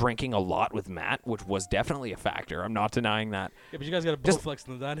 drinking a lot with Matt, which was definitely a factor. I'm not denying that. Yeah, but you guys got a Bowflex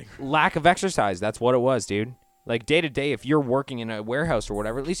in the dining room. Lack of exercise. That's what it was, dude. Like, day to day, if you're working in a warehouse or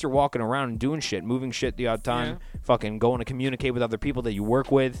whatever, at least you're walking around and doing shit, moving shit the odd time, fucking going to communicate with other people that you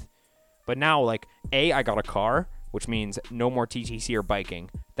work with. But now, like, A, I got a car, which means no more TTC or biking.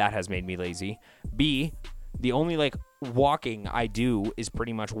 That has made me lazy. B, the only, like, walking I do is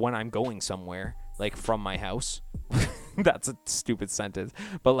pretty much when I'm going somewhere, like, from my house. That's a stupid sentence.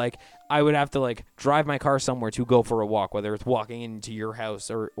 But, like, I would have to, like, drive my car somewhere to go for a walk, whether it's walking into your house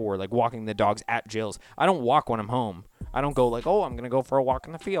or like, walking the dogs at Jill's. I don't walk when I'm home. I don't go, like, oh, I'm going to go for a walk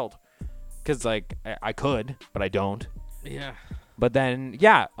in the field. Because, like, I could, but I don't. Yeah. But then,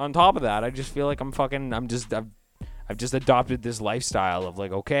 yeah, on top of that, I just feel like I've just adopted this lifestyle of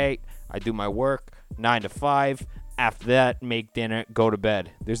like, okay, I do my work 9 to 5. After that, make dinner, go to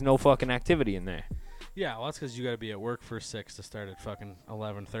bed. There's no fucking activity in there. Yeah, well, that's because you got to be at work for 6 to start at fucking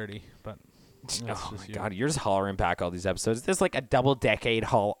 11:30. But oh my god, you're just hollering back all these episodes. Is this like a double-decade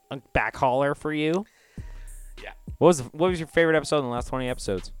back hauler for you? Yeah. What was your favorite episode in the last 20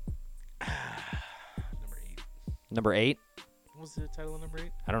 episodes? Number 8. Number 8? What was the title of number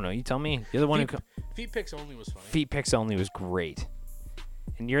 8? I don't know. You tell me. You're the one Feet Picks Only was funny. Feet Picks Only was great.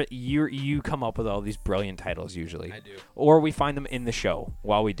 And you come up with all these brilliant titles usually. I do. Or we find them in the show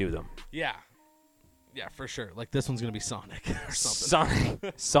while we do them. Yeah. Yeah, for sure. Like this one's gonna be Sonic or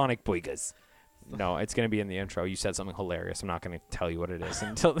something. Sonic Boygas. No, it's gonna be in the intro. You said something hilarious. I'm not gonna tell you what it is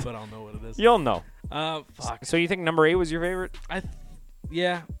until. But I'll know what it is. You'll know. Fuck. So you think number 8 was your favorite?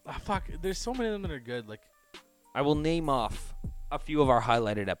 Yeah. Fuck. There's so many of them that are good. Like. I will name off a few of our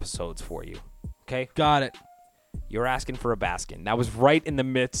highlighted episodes for you. Okay. Got it. You're asking for a Baskin. That was right in the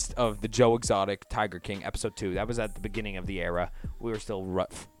midst of the Joe Exotic Tiger King episode 2. That was at the beginning of the era. We were still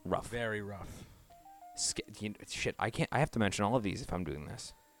rough. Very rough. Shit, I have to mention all of these if I'm doing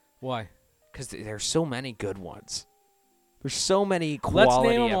this. Why? Because there's so many good ones. There's so many quality Let's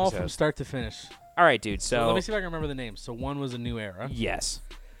name them all episodes. from start to finish. All right, dude. So let me see if I can remember the names. So 1 was a new era. Yes.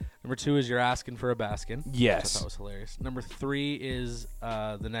 Number 2 is You're Asking for a Baskin. Yes. Which I thought was hilarious. Number 3 is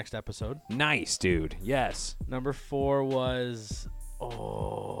the next episode. Nice, dude. Yes. Number 4 was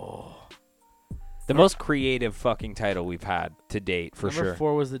the most creative fucking title we've had to date, for sure. Number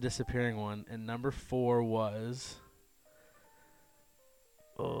 4 was the disappearing one, and number 4 was.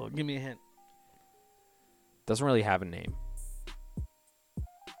 Oh, give me a hint. Doesn't really have a name.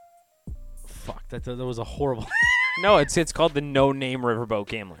 Fuck, that was a horrible. No, it's called the No Name Riverboat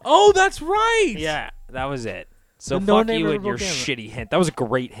Gambler. Oh, that's right. Yeah, that was it. So The fuck No Name you and your Riverboat Gambler. shitty hint. That was a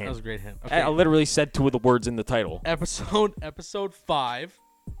great hint. That was a great hint. Okay. I literally said 2 of the words in the title. Episode 5.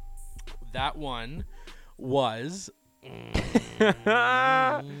 That one was. Was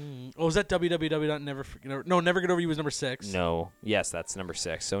that www.never? No, Never Get Over You was number 6. No. Yes, that's number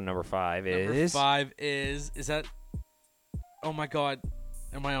 6. So number 5 Number is. 5 is that? Oh my God,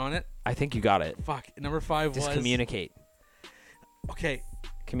 am I on it? I think you got it. Fuck. Number 5 was. Just communicate. Okay.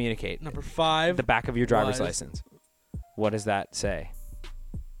 Communicate. Number 5. The back of your driver's was- license. What does that say?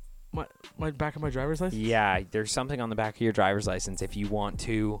 My back of my driver's license. Yeah, there's something on the back of your driver's license if you want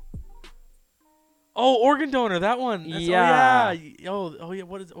to. Oh, organ donor. That one. Yeah. Oh yeah.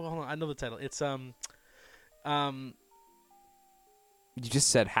 What is? Oh, hold on. I know the title. It's You just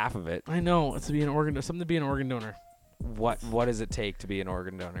said half of it. I know. It's to be an organ. Something to be an organ donor. What does it take to be an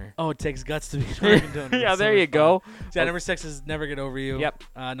organ donor? Oh, it takes guts to be an organ donor. Yeah, That's there number you 5. go. Yeah, number 6 is Never Get Over You. Yep.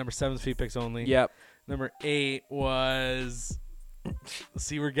 Number 7 is Feet Pics Only. Yep. Number 8 was.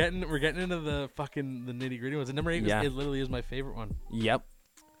 See, we're getting into the fucking the nitty gritty ones. And number 8 Yeah. it literally is my favorite one. Yep.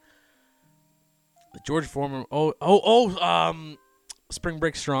 George Foreman. Spring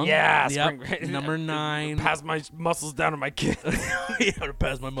Break Strong. Yeah, Yep. Spring Break. Number 9. Pass my muscles down to my kids. Yeah, to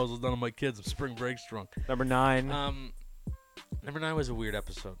pass my muscles down on my kids of Spring Break Strong. Number 9. Number 9 was a weird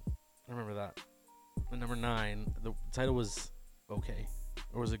episode. I remember that. And number 9, the title was okay,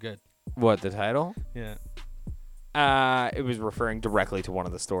 or was it good? What, the title? Yeah. It was referring directly to one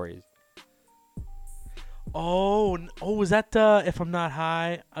of the stories. Oh, was that If I'm Not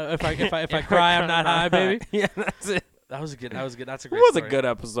High? If I cry, I'm not high, baby. Yeah, that's it. That was good. That's a It great. was story. a good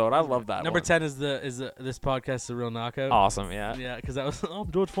episode. I love that. Number one. 10 is this podcast is a real knockout. Awesome. Yeah. Yeah, because that was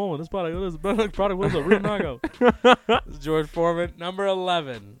George Foreman. This product was a real knockout. It's George Foreman. Number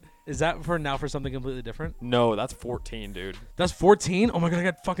 11 is that for something completely different? No, that's 14, dude. That's 14. Oh my God, I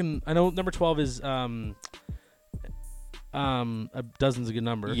got fucking. I know number 12 is a dozen's a good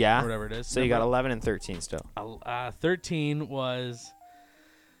number. Yeah. Or whatever it is. So you got 11 and 13 still. 13 was.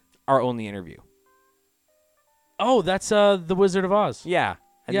 Our only interview. Oh, that's The Wizard of Oz. Yeah.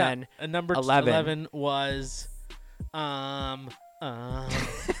 And yeah. then And number 11 was you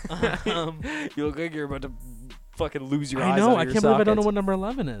look like you're about to fucking lose your eyes. I know. out of I your can't believe I don't know sockets. what number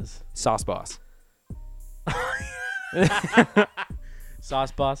 11 is. Sauce Boss.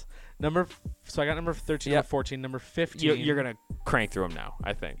 Sauce Boss. So I got number 13, Yep. number 14, number 15. You're going to crank through them now,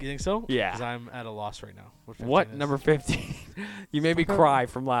 I think. You think so? Yeah. Because I'm at a loss right now. What? 15 is. Number 15? You made me cry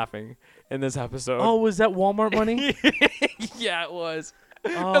from laughing in this episode. Oh, was that Walmart money? Yeah, it was. Oh.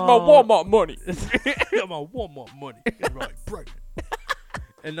 That's my Walmart money. Got my Walmart money. Get right pregnant.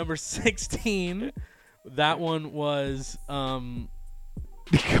 And number 16, that one was Come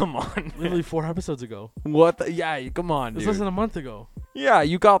on. literally 4 episodes ago. What? Yeah, come on, It was dude. less than a month ago. Yeah,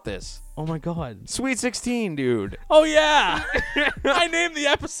 you got this. Oh my God. Sweet 16, dude. Oh yeah. I named the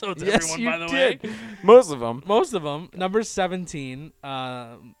episodes. Yes, everyone, you by the did. way. Most of them. Most of them. Number 17.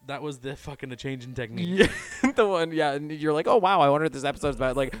 That was the fucking change in technique. Yeah, the one. Yeah, and you're like, oh wow, I wonder what this episode's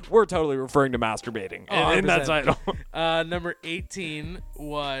about. Like, we're totally referring to masturbating in that 100%. title. Number 18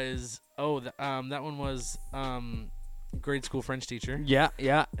 was that one was grade school French teacher.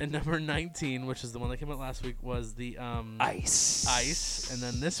 Yeah. And number 19, which is the one that came out last week, was the ice. And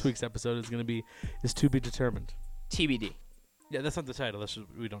then this week's episode is going to be is to be determined. TBD. Yeah, that's not the title. That's just,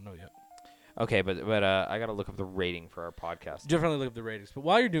 we don't know yet. Okay, but I gotta look up the rating for our podcast. Definitely look up the ratings. But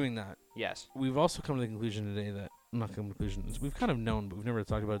while you're doing that, Yes. we've also come to the conclusion today that not conclusion. We've kind of known, but we've never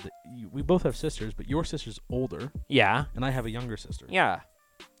talked about it. That we both have sisters, but your sister's older, Yeah. and I have a younger sister. Yeah.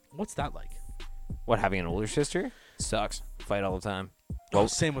 What's that like? What, having an older sister? Sucks. Fight all the time. Well,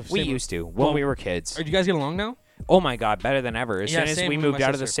 same with We used to when we were kids. Do you guys get along now? Oh my God, better than ever. As Yeah, soon as same we with moved my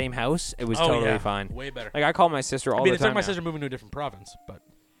out of the sister. same house, it was totally fine. Way better. Like I call my sister all I mean, the it's like time. my now. sister moving to a different province, but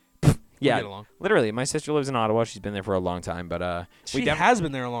Yeah, we get along. literally. My sister lives in Ottawa. She's been there for a long time, but She has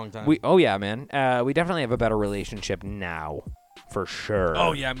been there a long time. Oh yeah, man. We definitely have a better relationship now, for sure.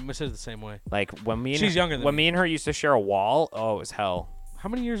 Oh yeah, my sister's the same way. Like when me and She's younger than when me. me and her used to share a wall. Oh, it was hell. How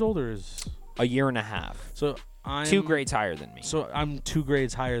many years older is? A year and a half. So I'm 2 grades higher than me. So I'm 2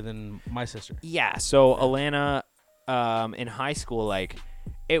 grades higher than my sister. Yeah. So Alana, in high school, like,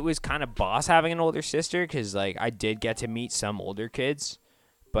 it was kind of boss having an older sister because, like, I did get to meet some older kids.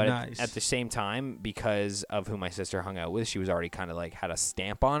 But Nice. at the same time, because of who my sister hung out with, she was already kind of, like, had a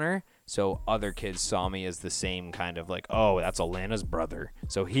stamp on her. So other kids saw me as the same kind of, like, oh, that's Alana's brother.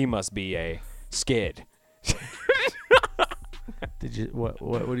 So he must be a skid. Did you what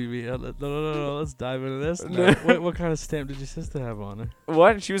do you mean? No. Let's dive into this. No. what kind of stamp did your sister have on her?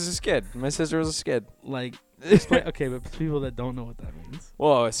 What? She was a skid. My sister was a skid. Like, explain, okay, but for people that don't know what that means.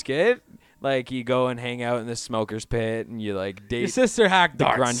 Whoa, a skid? Like, you go and hang out in the smoker's pit and you, like, date Your sister hacked the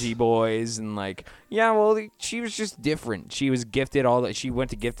darts. grungy boys and, like, yeah, well, she was just different. She was gifted she went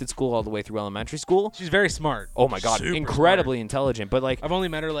to gifted school all the way through elementary school. She's very smart. Oh my God, Super incredibly intelligent. But, like, I've only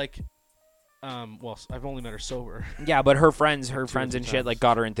met her like, I've only met her sober. yeah, but her friends and times. shit, like,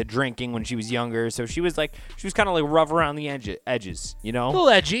 got her into drinking when she was younger. So she was kind of like rough around the edges, you know? A little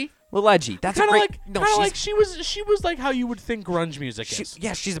edgy. Little edgy. That's Kind a of great. like, No, kind of she's like she was like how you would think grunge music is.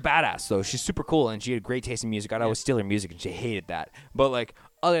 Yeah, she's a badass though. She's super cool and she had great taste in music. I'd always steal her music and she hated that. But like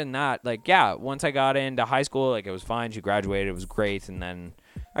other than that, like yeah, once I got into high school, like it was fine. She graduated, it was great, and then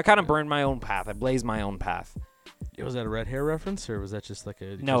I kind of burned my own path. I blazed my own path. Was that a red hair reference or was that just like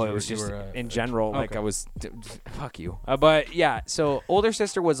a? No, it was just in general. Like okay. I was, fuck you. But yeah, so older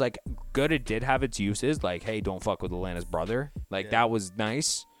sister was like good. It did have its uses. Like hey, don't fuck with Alana's brother. Like that was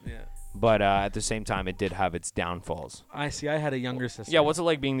nice. Yeah. But at the same time, it did have its downfalls. I see. I had a younger sister. Yeah, what's it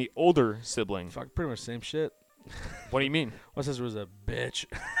like being the older sibling? Fuck, pretty much same shit. What do you mean? My sister was a bitch.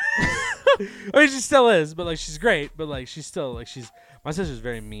 I mean, she still is, but like she's great. But like she's still like my sister's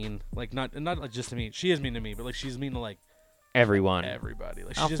very mean. Like not like just to me. She is mean to me, but like she's mean to like Everyone. everybody.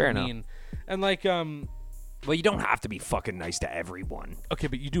 Like Oh, she's just fair mean. enough. And like Well, you don't have to be fucking nice to everyone. okay,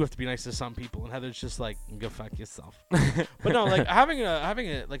 but you do have to be nice to some people. And Heather's just like go fuck yourself. But no, like having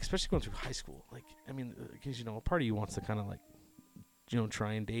a like especially going through high school. Like I mean, because you know a part of you wants to kind of like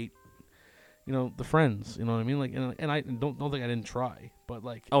try and date. The friends, you know what I mean? Like, and I don't think I didn't try, but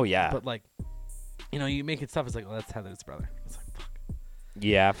like, Oh yeah. but like, you make it stuff. It's like, oh, that's Heather's brother. It's like, fuck.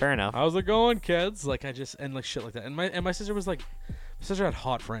 Yeah, fair enough. How's it going, kids? Like, and like shit like that. And my sister was like, my sister had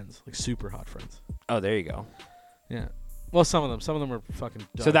hot friends, like super hot friends. Oh, there you go. Yeah. Well, some of them were fucking.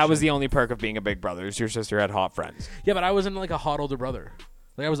 So that was the only perk of being a big brother. Is your sister had hot friends. Yeah, but I wasn't like a hot older brother.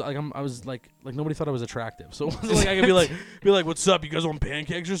 Like I was like nobody thought I was attractive, so it wasn't like I could be like, what's up? You guys want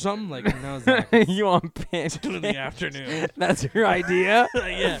pancakes or something? Like no, it's not. You want pancakes in the afternoon? That's your idea.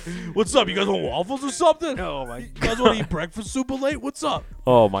 Yeah. What's up? You guys want waffles or something? Oh my You guys want to eat breakfast super late? What's up?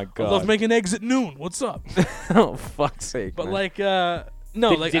 Oh my I god. love making eggs at noon. What's up? Oh fuck's sake. But man. like,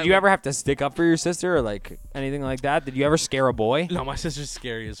 no, Did you ever have to stick up for your sister or like anything like that? Did you ever scare a boy? No, my sister's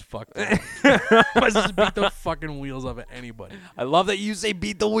scary as fuck. My sister beat the fucking wheels off of anybody. I love that you say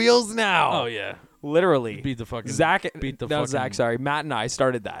beat the wheels now. Oh yeah, Literally. beat the fucking Zach. Beat the no, fucking. Zach. Sorry, Matt and I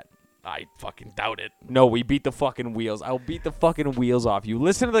started that. I fucking doubt it. No, we beat the fucking wheels. I'll beat the fucking wheels off you.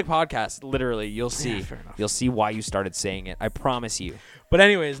 Listen to the podcast. Literally, you'll see. fair enough. You'll see why you started saying it. I promise you. But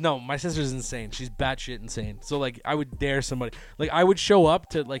anyways, no, my sister's insane. She's batshit insane. So like, I would dare somebody. Like, I would show up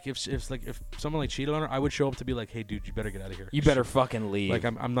to like if someone like cheated on her, I would show up to be like, hey, dude, you better get out of here. You better fucking leave. Like,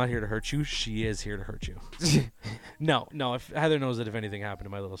 I'm not here to hurt you. She is here to hurt you. No. If Heather knows that if anything happened to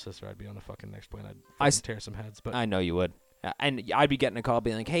my little sister, I'd be on the fucking next plane. I'd tear some heads. But I know you would. And I'd be getting a call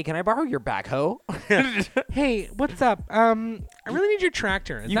being like, hey, can I borrow your backhoe? hey, what's up? I really need your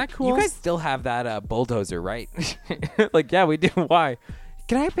tractor. Is that cool? You guys still have that bulldozer, right? Like, yeah, we do. Why?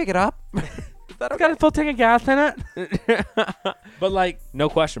 Can I pick it up? Is that It's got a full tank of gas in it. But like, no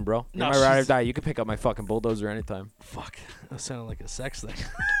question, bro. No, You're my ride or she's- die. You can pick up my fucking bulldozer anytime. fuck, that sounded like a sex thing.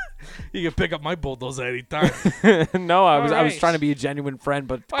 You can pick up my bulldozer anytime. No, I was Alright. trying to be a genuine friend,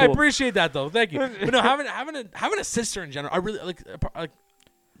 but I cool. appreciate that though. Thank you. But no, having a sister in general, I really like.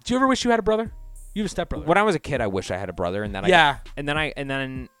 Do you ever wish you had a brother? You have a stepbrother. When I was a kid, I wish I had a brother, and then Yeah. and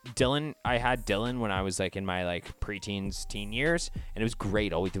then Dylan. I had Dylan when I was like in my like preteens, teen years, and it was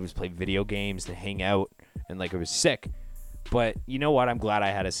great. All we did was play video games and hang out, and like it was sick. But you know what? I'm glad I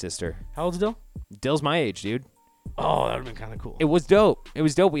had a sister. How old's Dill? Dill's my age, dude. Oh, that would have been kind of cool. It was dope.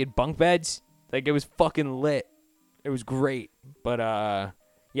 We had bunk beds. Like, it was fucking lit. It was great. But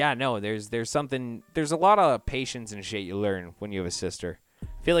yeah, no, there's a lot of patience and shit you learn when you have a sister.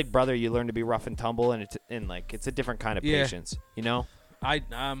 I feel like brother, you learn to be rough and tumble, and it's a different kind of patience, you know? I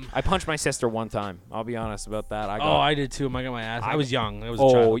punched my sister one time. I'll be honest about that. I did too. I got my ass. I was young. I was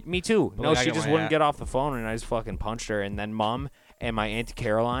a child. Me too. But no, like, I she got just my wouldn't ass. get off the phone, and I just fucking punched her. And then Mom and my Auntie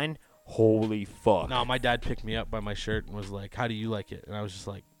Caroline, holy fuck. No, my dad picked me up by my shirt and was like, "How do you like it?" And I was just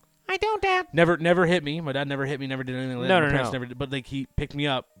like, I don't, Dad. Never hit me. My dad never hit me. Never did anything like that. No. My parents never did, but like he picked me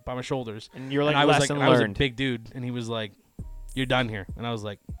up by my shoulders. And you're like, and I was lesson like, I was a learned. big dude, and he was like, "You're done here." And I was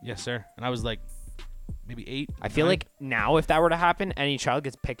like, "Yes, sir." And I was like, maybe 8. I feel 9. like now if that were to happen, any child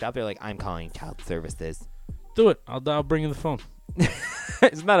gets picked up, they're like, I'm calling child services. Do it. I'll bring you the phone.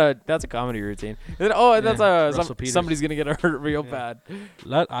 That's a comedy routine. That's Russell Peters. somebody's gonna get hurt real bad.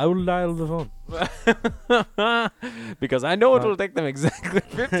 I will dial the phone. Because I know it will take them exactly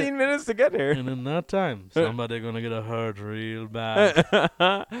 15 minutes to get here. And in that time, somebody gonna get hurt real bad.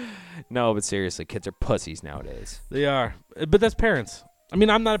 No, but seriously, kids are pussies nowadays. They are. But that's parents. I mean,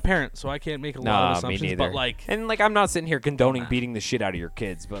 I'm not a parent, so I can't make a lot of assumptions. Me neither. But like, and like, I'm not sitting here condoning beating the shit out of your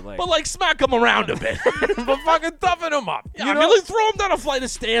kids, but like smack them around a bit. but fucking toughen them up. Yeah, I mean, like, throw them down a flight of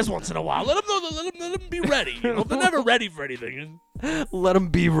stairs once in a while. Let them be ready. You know, they're never ready for anything. Let them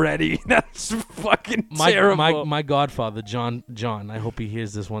be ready. That's fucking terrible. My godfather, John. I hope he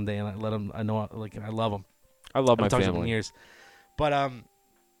hears this one day, and I let him. I know, like, I love him. I love my I've talked to him in family. years, but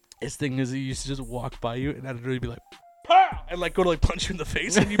his thing is he used to just walk by you, and I'd really be like, "Pow!" and like go to like punch you in the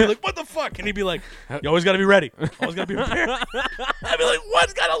face, and you'd be like, "What the fuck?" And he'd be like, "You always gotta be ready. Always gotta be prepared." I'd be like,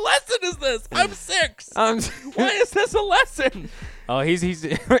 "What kind of lesson is this? I'm 6. Why is this a lesson?" Oh, he's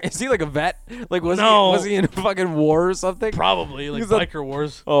is he like a vet? Like No. was he in a fucking war or something? Probably like He's a- biker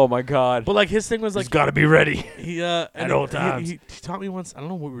wars. Oh my god. But like his thing was like, got to be ready. he At all times. He taught me once. I don't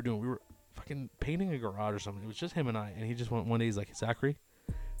know what we were doing. We were fucking painting a garage or something. It was just him and I, and he just went one day. He's like, "Zachary,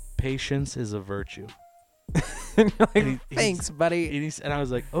 patience is a virtue." And you're like, And thanks, buddy. And I was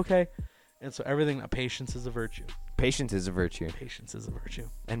like, okay. And so everything, patience is a virtue. Patience is a virtue. Patience is a virtue.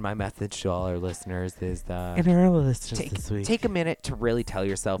 And my message to all our listeners is And our listeners this week. take a minute to really tell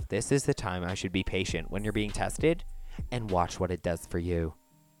yourself this is the time I should be patient when you're being tested, and watch what it does for you.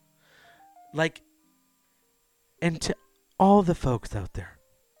 Like, and to all the folks out there,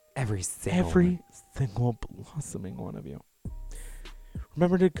 Every single blossoming one of you,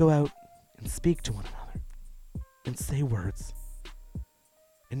 remember to go out and speak to one another and say words.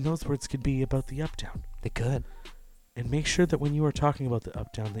 And those words could be about the UpDown. They could. And make sure that when you are talking about the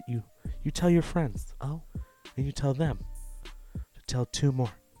UpDown that you tell your friends. Oh. And you tell them to tell 2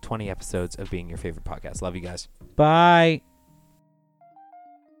 more. 20 episodes of being your favorite podcast. Love you guys. Bye.